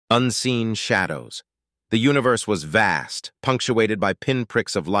Unseen shadows. The universe was vast, punctuated by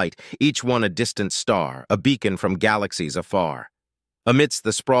pinpricks of light, each one a distant star, a beacon from galaxies afar. Amidst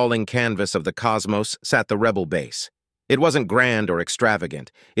the sprawling canvas of the cosmos sat the rebel base. It wasn't grand or extravagant.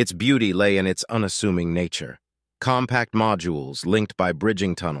 Its beauty lay in its unassuming nature. Compact modules, linked by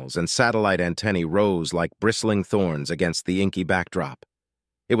bridging tunnels and satellite antennae, rose like bristling thorns against the inky backdrop.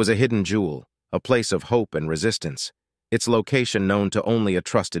 It was a hidden jewel, a place of hope and resistance, its location known to only a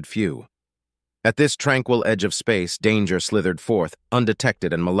trusted few. At this tranquil edge of space, danger slithered forth,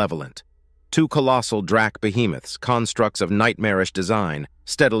 undetected and malevolent. Two colossal Drac behemoths, constructs of nightmarish design,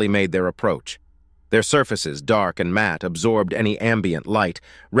 steadily made their approach. Their surfaces, dark and matte, absorbed any ambient light,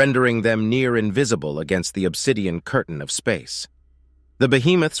 rendering them near invisible against the obsidian curtain of space. The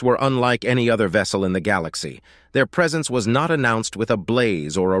behemoths were unlike any other vessel in the galaxy. Their presence was not announced with a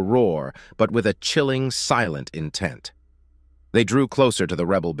blaze or a roar, but with a chilling, silent intent. They drew closer to the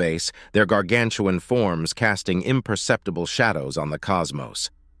rebel base, their gargantuan forms casting imperceptible shadows on the cosmos.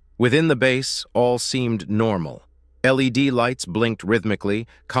 Within the base, all seemed normal. LED lights blinked rhythmically,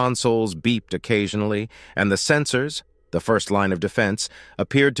 consoles beeped occasionally, and the sensors, the first line of defense,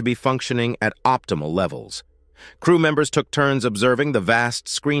 appeared to be functioning at optimal levels. Crew members took turns observing the vast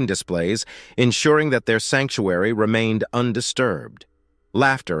screen displays, ensuring that their sanctuary remained undisturbed.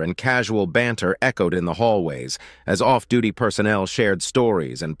 Laughter and casual banter echoed in the hallways as off-duty personnel shared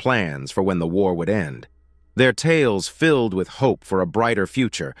stories and plans for when the war would end. Their tales filled with hope for a brighter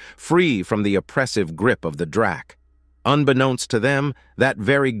future, free from the oppressive grip of the Drac. Unbeknownst to them, that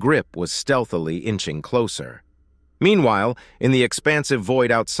very grip was stealthily inching closer. Meanwhile, in the expansive void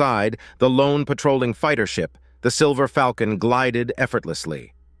outside, the lone patrolling fighter ship, the Silver Falcon, glided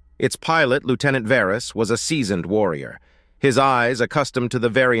effortlessly. Its pilot, Lieutenant Varys, was a seasoned warrior. His eyes, accustomed to the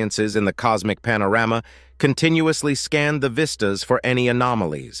variances in the cosmic panorama, continuously scanned the vistas for any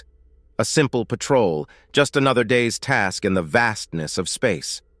anomalies. A simple patrol, just another day's task in the vastness of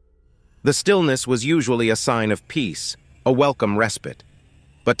space. The stillness was usually a sign of peace, a welcome respite.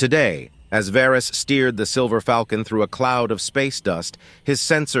 But today, as Varys steered the Silver Falcon through a cloud of space dust, his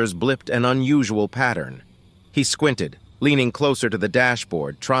sensors blipped an unusual pattern. He squinted, leaning closer to the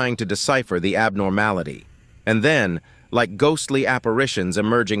dashboard, trying to decipher the abnormality. And then, like ghostly apparitions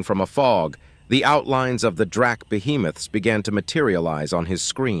emerging from a fog, the outlines of the Drac behemoths began to materialize on his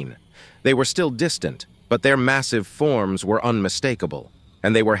screen. They were still distant, but their massive forms were unmistakable,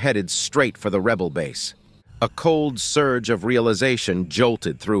 and they were headed straight for the rebel base. A cold surge of realization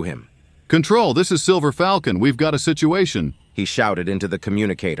jolted through him. "Control, this is Silver Falcon. We've got a situation," he shouted into the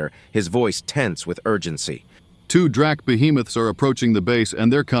communicator, his voice tense with urgency. "Two Drac behemoths are approaching the base,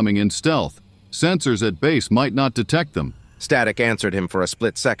 and they're coming in stealth. Sensors at base might not detect them." Static answered him for a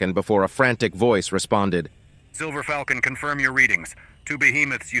split second before a frantic voice responded. "Silver Falcon, confirm your readings. Two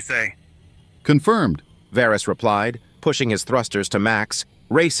behemoths, you say?" "Confirmed," Varys replied, pushing his thrusters to max,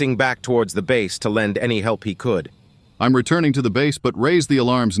 racing back towards the base to lend any help he could. "I'm returning to the base, but raise the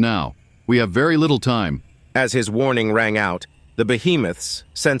alarms now. We have very little time." As his warning rang out, the behemoths,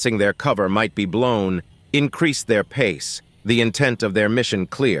 sensing their cover might be blown, increased their pace, the intent of their mission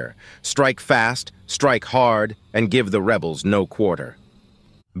clear: strike fast, strike hard, and give the rebels no quarter.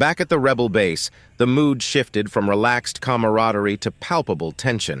 Back at the rebel base, the mood shifted from relaxed camaraderie to palpable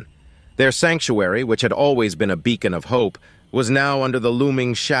tension. Their sanctuary, which had always been a beacon of hope, was now under the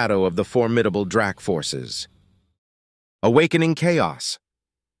looming shadow of the formidable Drac forces. Awakening chaos.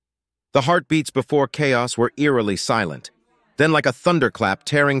 The heartbeats before chaos were eerily silent. Then, like a thunderclap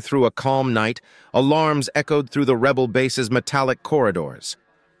tearing through a calm night, alarms echoed through the rebel base's metallic corridors.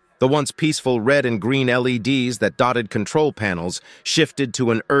 The once peaceful red and green LEDs that dotted control panels shifted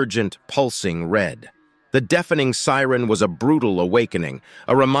to an urgent, pulsing red. The deafening siren was a brutal awakening,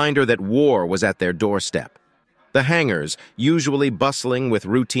 a reminder that war was at their doorstep. The hangars, usually bustling with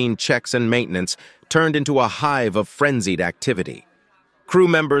routine checks and maintenance, turned into a hive of frenzied activity. Crew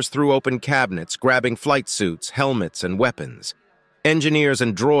members threw open cabinets, grabbing flight suits, helmets, and weapons. Engineers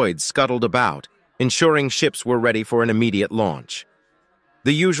and droids scuttled about, ensuring ships were ready for an immediate launch.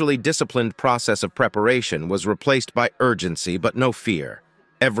 The usually disciplined process of preparation was replaced by urgency but no fear.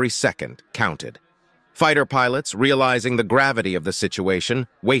 Every second counted. Fighter pilots, realizing the gravity of the situation,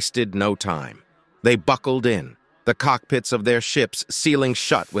 wasted no time. They buckled in, the cockpits of their ships sealing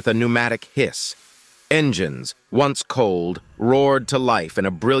shut with a pneumatic hiss. Engines, once cold, roared to life in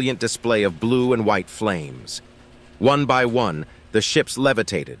a brilliant display of blue and white flames. One by one, the ships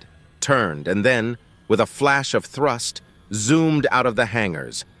levitated, turned, and then, with a flash of thrust, zoomed out of the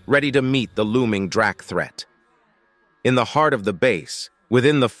hangars, ready to meet the looming Drac threat. In the heart of the base,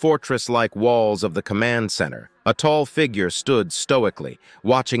 within the fortress-like walls of the command center, A tall figure stood stoically,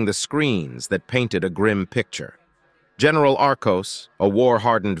 watching the screens that painted a grim picture. General Arcos, a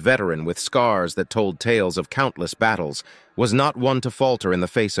war-hardened veteran with scars that told tales of countless battles, was not one to falter in the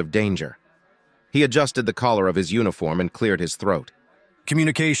face of danger. He adjusted the collar of his uniform and cleared his throat.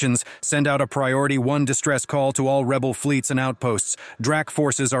 Communications, send out a Priority 1 distress call to all rebel fleets and outposts. Drac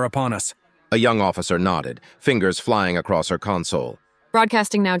forces are upon us. A young officer nodded, fingers flying across her console.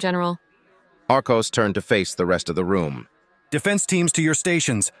 Broadcasting now, General. Arcos turned to face the rest of the room. Defense teams to your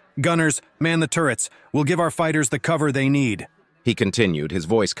stations. Gunners, man the turrets. We'll give our fighters the cover they need. He continued, his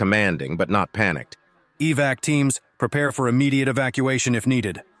voice commanding but not panicked. Evac teams, prepare for immediate evacuation if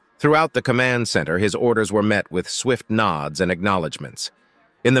needed. Throughout the command center, his orders were met with swift nods and acknowledgments.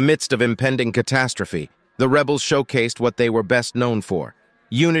 In the midst of impending catastrophe, the rebels showcased what they were best known for: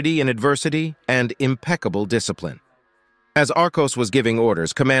 unity in adversity and impeccable discipline. As Arcos was giving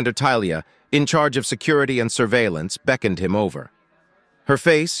orders, Commander Tylia, in charge of security and surveillance, beckoned him over. Her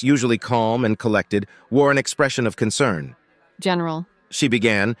face, usually calm and collected, wore an expression of concern. General. She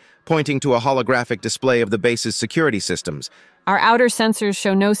began, pointing to a holographic display of the base's security systems. Our outer sensors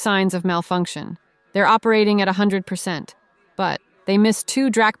show no signs of malfunction. They're operating at 100%. But they missed 2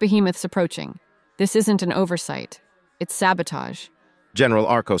 Drac behemoths approaching. This isn't an oversight. It's sabotage. General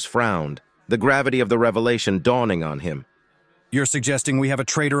Arcos frowned, the gravity of the revelation dawning on him. You're suggesting we have a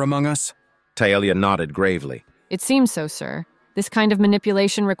traitor among us? Taelia nodded gravely. It seems so, sir. This kind of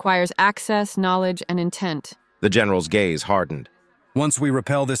manipulation requires access, knowledge, and intent. The general's gaze hardened. Once we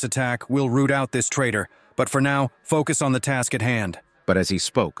repel this attack, we'll root out this traitor. But for now, focus on the task at hand. But as he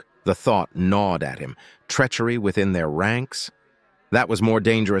spoke, the thought gnawed at him. Treachery within their ranks? That was more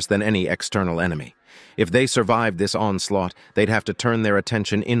dangerous than any external enemy. If they survived this onslaught, they'd have to turn their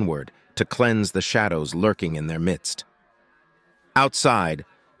attention inward to cleanse the shadows lurking in their midst. Outside,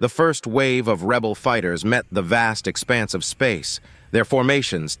 the first wave of rebel fighters met the vast expanse of space, their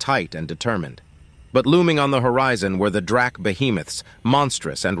formations tight and determined. But looming on the horizon were the Drac behemoths,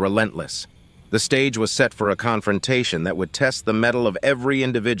 monstrous and relentless. The stage was set for a confrontation that would test the mettle of every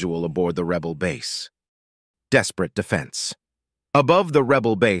individual aboard the rebel base. Desperate defense. Above the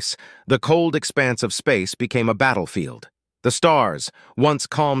rebel base, the cold expanse of space became a battlefield. The stars, once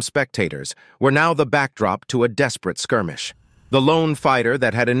calm spectators, were now the backdrop to a desperate skirmish. The lone fighter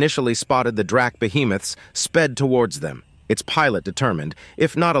that had initially spotted the Drac behemoths sped towards them, its pilot determined,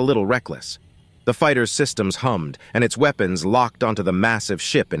 if not a little reckless. The fighter's systems hummed, and its weapons locked onto the massive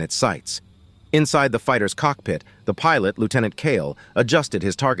ship in its sights. Inside the fighter's cockpit, the pilot, Lieutenant Kale, adjusted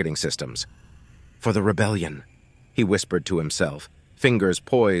his targeting systems. "For the rebellion," he whispered to himself, fingers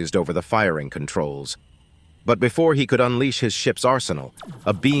poised over the firing controls. But before he could unleash his ship's arsenal,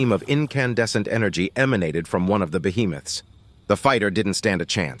 a beam of incandescent energy emanated from one of the behemoths. The fighter didn't stand a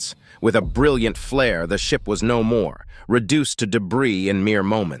chance. With a brilliant flare, the ship was no more, reduced to debris in mere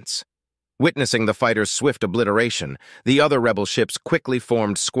moments. Witnessing the fighter's swift obliteration, the other rebel ships quickly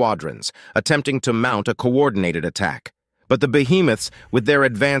formed squadrons, attempting to mount a coordinated attack. But the behemoths, with their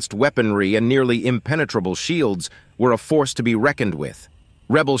advanced weaponry and nearly impenetrable shields, were a force to be reckoned with.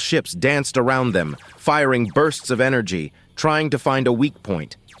 Rebel ships danced around them, firing bursts of energy, trying to find a weak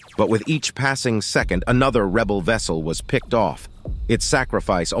point. But with each passing second, another rebel vessel was picked off, its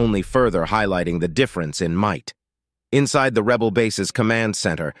sacrifice only further highlighting the difference in might. Inside the rebel base's command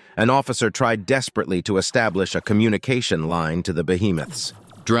center, an officer tried desperately to establish a communication line to the behemoths.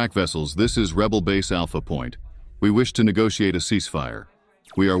 Drac vessels, this is Rebel Base Alpha Point. We wish to negotiate a ceasefire.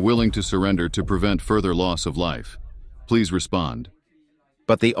 We are willing to surrender to prevent further loss of life. Please respond.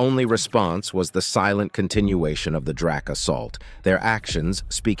 But the only response was the silent continuation of the Drac assault, their actions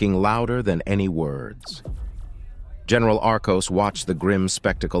speaking louder than any words. General Arcos watched the grim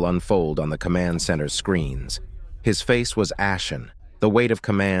spectacle unfold on the command center's screens. His face was ashen, the weight of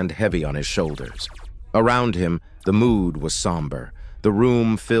command heavy on his shoulders. Around him, the mood was somber, the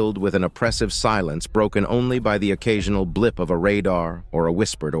room filled with an oppressive silence broken only by the occasional blip of a radar or a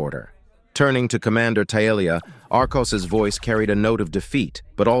whispered order. Turning to Commander Taelia, Arcos's voice carried a note of defeat,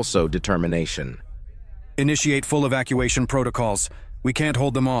 but also determination. Initiate full evacuation protocols. We can't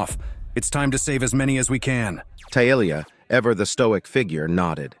hold them off. It's time to save as many as we can. Taelia, ever the stoic figure,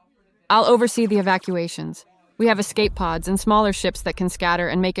 nodded. I'll oversee the evacuations. We have escape pods and smaller ships that can scatter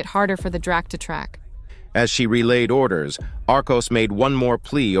and make it harder for the Drac to track. As she relayed orders, Arcos made one more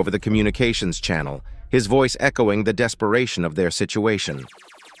plea over the communications channel, his voice echoing the desperation of their situation.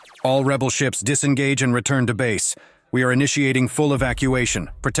 All rebel ships disengage and return to base. We are initiating full evacuation.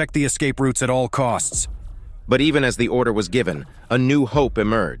 Protect the escape routes at all costs. But even as the order was given, a new hope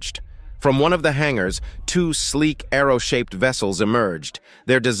emerged. From one of the hangars, two sleek, arrow-shaped vessels emerged,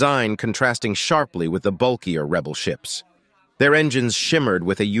 their design contrasting sharply with the bulkier rebel ships. Their engines shimmered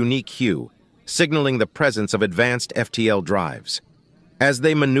with a unique hue, signaling the presence of advanced FTL drives. As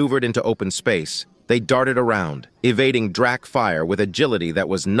they maneuvered into open space, they darted around, evading Drac fire with agility that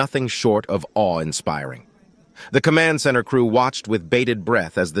was nothing short of awe-inspiring. The command center crew watched with bated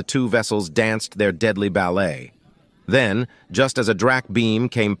breath as the two vessels danced their deadly ballet. Then, just as a Drac beam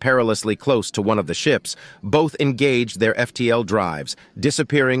came perilously close to one of the ships, both engaged their FTL drives,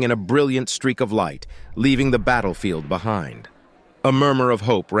 disappearing in a brilliant streak of light, leaving the battlefield behind. A murmur of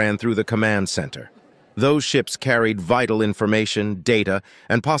hope ran through the command center. Those ships carried vital information, data,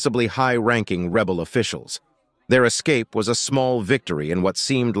 and possibly high-ranking rebel officials. Their escape was a small victory in what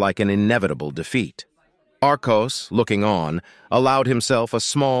seemed like an inevitable defeat. Arcos, looking on, allowed himself a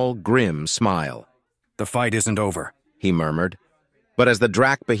small, grim smile. The fight isn't over, he murmured. But as the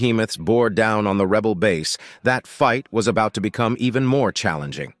Drac behemoths bore down on the rebel base, that fight was about to become even more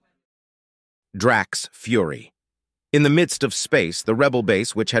challenging. Drac's fury. In the midst of space, the rebel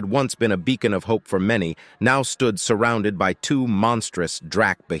base, which had once been a beacon of hope for many, now stood surrounded by two monstrous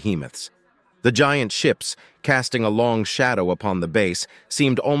Drac behemoths. The giant ships, casting a long shadow upon the base,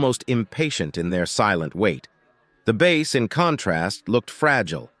 seemed almost impatient in their silent weight. The base, in contrast, looked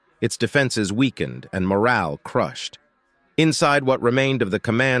fragile, its defenses weakened and morale crushed. Inside what remained of the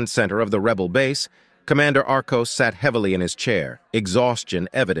command center of the rebel base, Commander Arcos sat heavily in his chair, exhaustion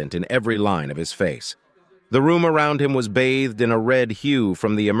evident in every line of his face. The room around him was bathed in a red hue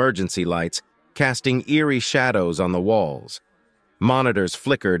from the emergency lights, casting eerie shadows on the walls. Monitors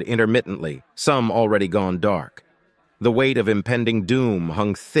flickered intermittently, some already gone dark. The weight of impending doom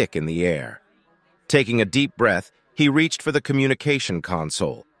hung thick in the air. Taking a deep breath, he reached for the communication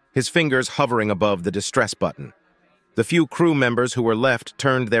console, his fingers hovering above the distress button. The few crew members who were left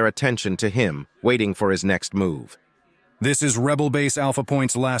turned their attention to him, waiting for his next move. "This is Rebel Base Alpha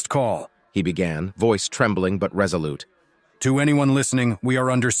Point's last call," he began, voice trembling but resolute. "To anyone listening, we are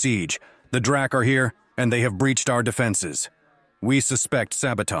under siege. The Drac are here, and they have breached our defenses. We suspect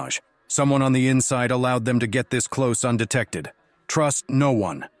sabotage. Someone on the inside allowed them to get this close undetected. Trust no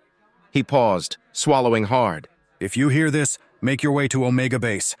one." He paused, swallowing hard. "If you hear this, make your way to Omega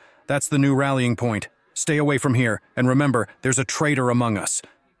Base. That's the new rallying point. Stay away from here, and remember, there's a traitor among us.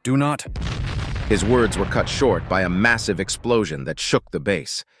 Do not—" His words were cut short by a massive explosion that shook the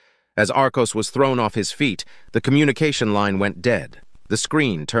base. As Arcos was thrown off his feet, the communication line went dead, the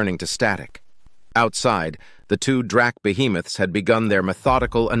screen turning to static. Outside, the two Drac behemoths had begun their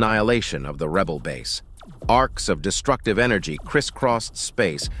methodical annihilation of the rebel base. Arcs of destructive energy crisscrossed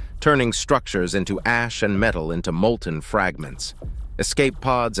space, turning structures into ash and metal into molten fragments. Escape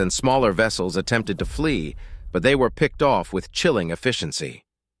pods and smaller vessels attempted to flee, but they were picked off with chilling efficiency.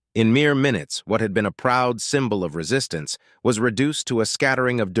 In mere minutes, what had been a proud symbol of resistance was reduced to a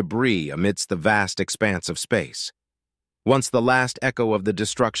scattering of debris amidst the vast expanse of space. Once the last echo of the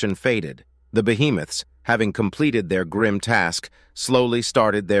destruction faded, the behemoths, having completed their grim task, slowly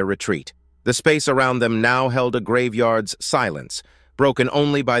started their retreat. The space around them now held a graveyard's silence, broken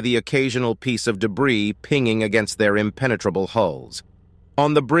only by the occasional piece of debris pinging against their impenetrable hulls.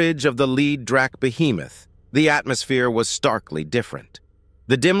 On the bridge of the lead Drac behemoth, the atmosphere was starkly different.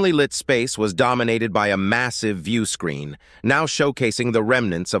 The dimly lit space was dominated by a massive view screen, now showcasing the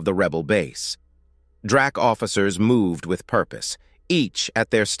remnants of the rebel base. Drac officers moved with purpose, each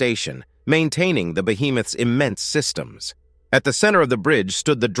at their station, maintaining the behemoth's immense systems. At the center of the bridge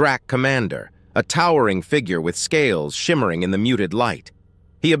stood the Drac commander, a towering figure with scales shimmering in the muted light.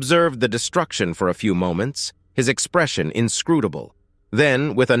 He observed the destruction for a few moments, his expression inscrutable.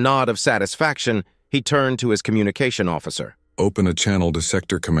 Then, with a nod of satisfaction, he turned to his communication officer. "Open a channel to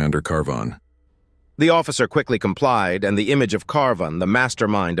Sector Commander Carvan." The officer quickly complied, and the image of Carvan, the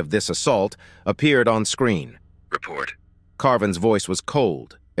mastermind of this assault, appeared on screen. Report. Carvan's voice was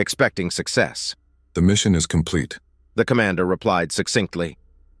cold, expecting success. "The mission is complete." The commander replied succinctly.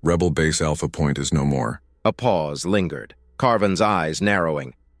 "Rebel Base Alpha Point is no more." A pause lingered, Carvan's eyes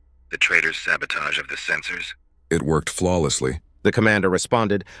narrowing. The traitor's sabotage of the sensors? "It worked flawlessly." The commander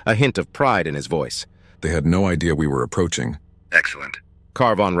responded, a hint of pride in his voice. "They had no idea we were approaching." Excellent.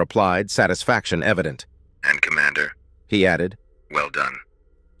 Carvan replied, satisfaction evident. And Commander? He added. Well done.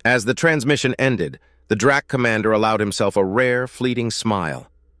 As the transmission ended, the Drac commander allowed himself a rare, fleeting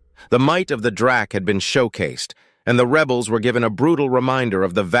smile. The might of the Drac had been showcased, and the rebels were given a brutal reminder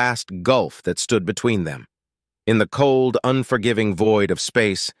of the vast gulf that stood between them. In the cold, unforgiving void of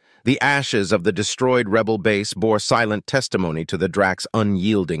space, the ashes of the destroyed rebel base bore silent testimony to the Drac's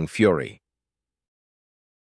unyielding fury.